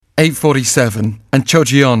8:47, and Cho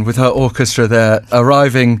Ji-yeon with her orchestra there,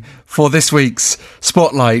 arriving for this week's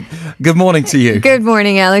Spotlight. Good morning to you. Good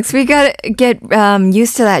morning, Alex. We got to get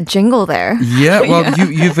used to that jingle there. Yeah, well,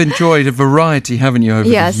 you've enjoyed a variety, haven't you, over the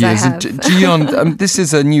years? Yes, I have. And Ji-yeon, this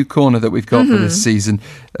is a new corner that we've got for this season,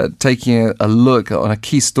 taking a look on a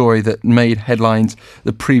key story that made headlines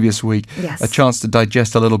the previous week. Yes. A chance to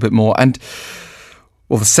digest a little bit more. And,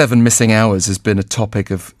 well, the 7 missing hours has been a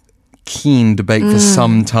topic of keen debate for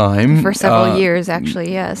some time. For several years,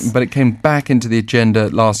 actually, yes. But it came back into the agenda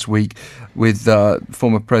last week with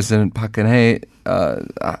former President Park Geun-hye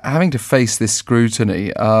having to face this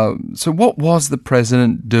scrutiny. So what was the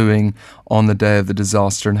president doing on the day of the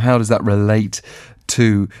disaster, and how does that relate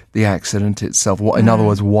to the accident itself? In other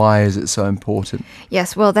words, why is it so important?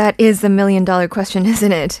 Yes, well, that is the million-dollar question,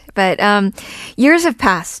 isn't it? But years have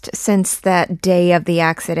passed since that day of the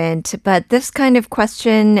accident, but this kind of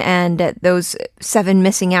question and those 7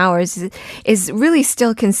 missing hours is really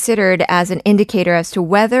still considered as an indicator as to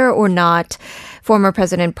whether or not former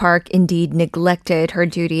President Park indeed neglected her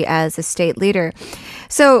duty as a state leader.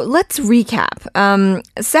 So let's recap.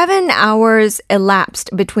 7 hours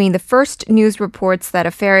elapsed between the first news reports that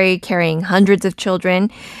a ferry carrying hundreds of children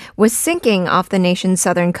was sinking off the nation's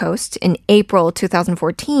southern coast in April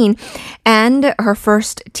 2014 and her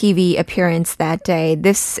first TV appearance that day.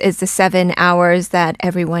 This is the 7 hours that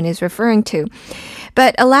everyone is referring to.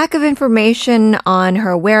 But a lack of information on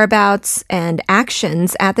her whereabouts and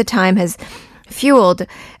actions at the time has fueled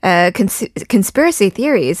conspiracy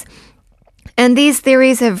theories. And these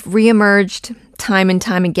theories have reemerged time and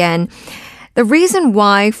time again. The reason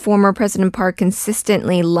why former President Park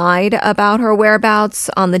consistently lied about her whereabouts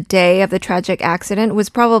on the day of the tragic accident was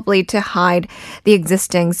probably to hide the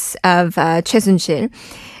existence of 최순실.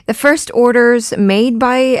 The first orders made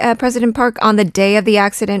by President Park on the day of the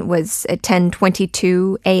accident was at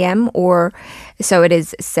 10:22 a.m., or so it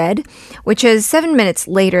is said, which is 7 minutes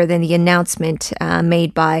later than the announcement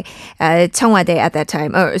made by 청와대 at that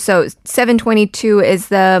time. So 7:22 is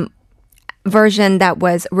the version that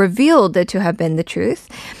was revealed to have been the truth.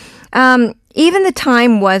 Even the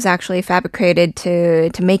time was actually fabricated to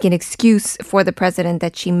make an excuse for the president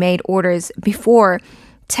that she made orders before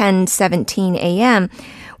 10:17 a.m.,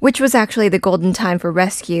 which was actually the golden time for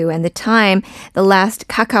rescue and the time the last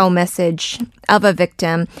Kakao message of a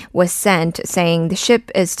victim was sent saying, "The ship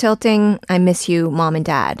is tilting. I miss you, Mom and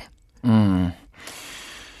Dad."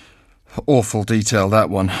 Awful detail, that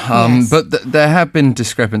one. Yes. But there have been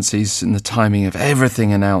discrepancies in the timing of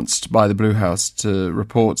everything announced by the Blue House to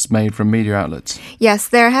reports made from media outlets. Yes,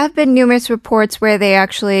 there have been numerous reports where they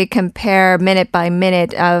actually compare minute by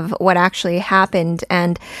minute of what actually happened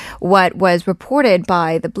and what was reported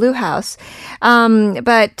by the Blue House.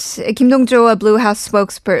 But Kim Dong-jo, a Blue House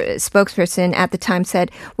spokesperson at the time,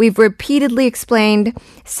 said, "We've repeatedly explained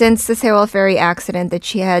since the Sewol Ferry accident that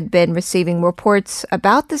she had been receiving reports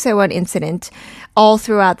about the Sewol incident all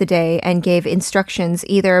throughout the day and gave instructions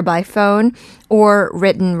either by phone or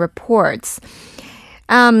written reports."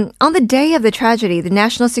 On the day of the tragedy, the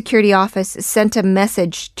National Security Office sent a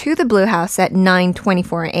message to the Blue House at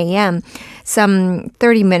 9:24 a.m., some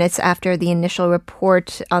 30 minutes after the initial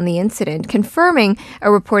report on the incident, confirming a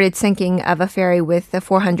reported sinking of a ferry with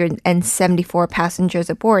 474 passengers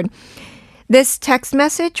aboard. This text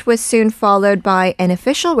message was soon followed by an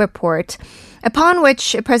official report, upon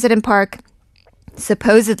which President Park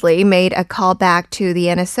supposedly made a call back to the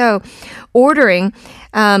NSO, ordering,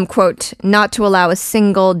 quote, not to allow a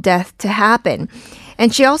single death to happen.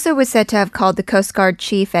 And she also was said to have called the Coast Guard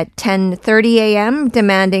chief at 10:30 a.m.,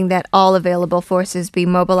 demanding that all available forces be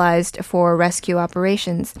mobilized for rescue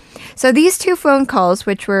operations. So these two phone calls,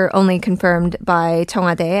 which were only confirmed by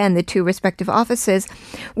청와대 and the two respective offices,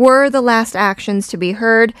 were the last actions to be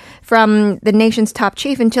heard from the nation's top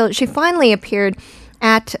chief until she finally appeared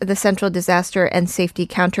at the Central Disaster and Safety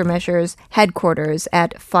Countermeasures headquarters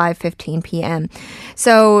at 5:15 p.m.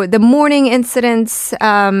 So the morning incidents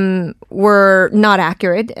were not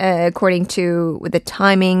accurate according to the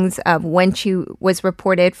timings of when she was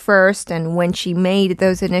reported first and when she made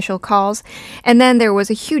those initial calls. And then there was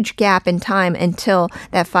a huge gap in time until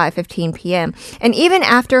that 5:15 p.m. And even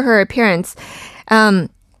after her appearance,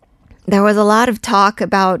 there was a lot of talk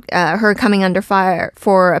about her coming under fire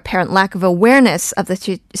for apparent lack of awareness of the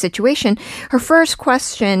situation. Her first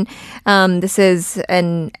question, this is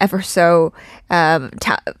an ever so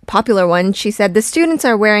popular one, she said, "The students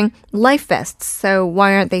are wearing life vests, so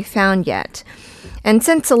why aren't they found yet?" And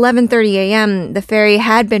since 11:30 a.m., the ferry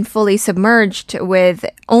had been fully submerged with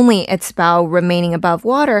only its bow remaining above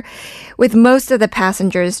water, with most of the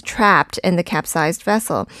passengers trapped in the capsized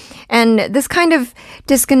vessel. And this kind of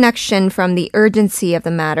disconnection from the urgency of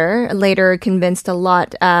the matter later convinced a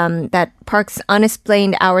lot that Park's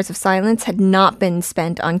unexplained hours of silence had not been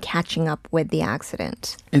spent on catching up with the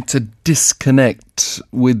accident. It's a disconnect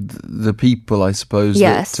with the people, I suppose,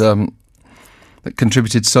 Yes. that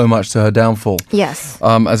contributed so much to her downfall. Yes.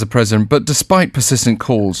 As a president. But despite persistent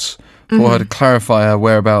calls for her to clarify her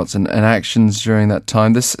whereabouts and actions during that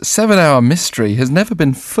time, this 7-hour mystery has never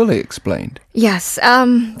been fully explained. Yes.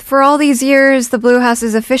 For all these years, the Blue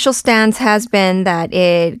House's official stance has been that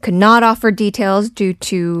it could not offer details due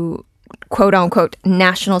to quote-unquote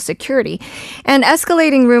national security, and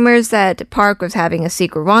escalating rumors that Park was having a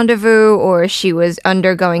secret rendezvous or she was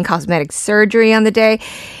undergoing cosmetic surgery on the day.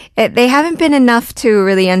 They haven't been enough to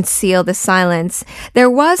really unseal the silence. There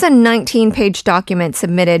was a 19-page document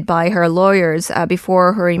submitted by her lawyers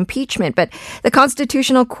before her impeachment, but the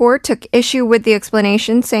Constitutional Court took issue with the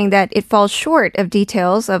explanation, saying that it falls short of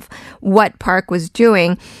details of what Park was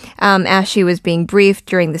doing as she was being briefed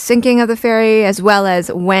during the sinking of the ferry, as well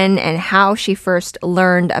as when and how she first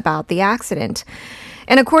learned about the accident.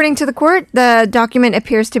 And according to the court, the document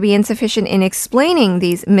appears to be insufficient in explaining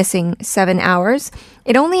these missing 7 hours.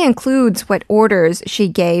 It only includes what orders she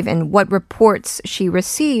gave and what reports she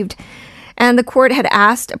received. And the court had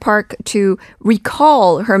asked Park to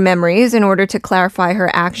recall her memories in order to clarify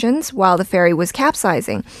her actions while the ferry was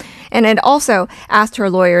capsizing. And it also asked her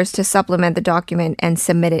lawyers to supplement the document and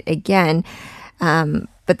submit it again.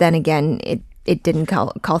 But then again, it didn't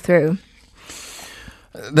call through.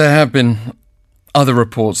 There have been other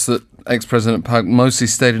reports that ex-President Park mostly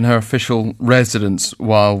stayed in her official residence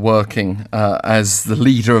while working as the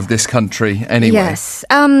leader of this country anyway. Yes.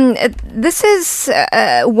 This is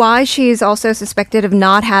why she's also suspected of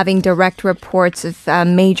not having direct reports of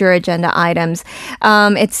major agenda items.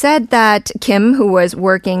 It said that Kim, who was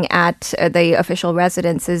working at the official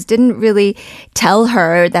residences, didn't really tell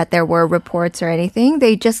her that there were reports or anything.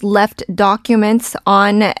 They just left documents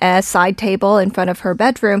on a side table in front of her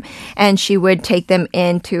bedroom, and she would take them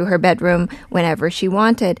into her bedroom whenever she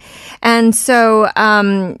wanted. And so,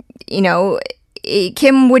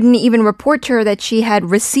 Kim wouldn't even report to her that she had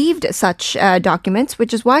received such documents,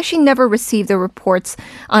 which is why she never received the reports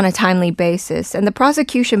on a timely basis. And the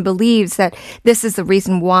prosecution believes that this is the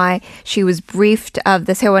reason why she was briefed of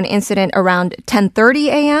the Sewol incident around 10:30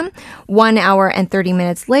 a.m., 1 hour and 30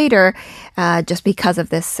 minutes later, just because of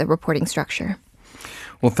this reporting structure.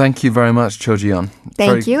 Well, thank you very much, Cho Ji-yeon.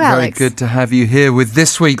 Thank you, Alex. Very good to have you here with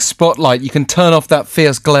this week's Spotlight. You can turn off that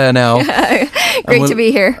fierce glare now. Great to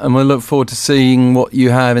be here. And we'll look forward to seeing what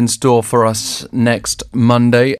you have in store for us next Monday.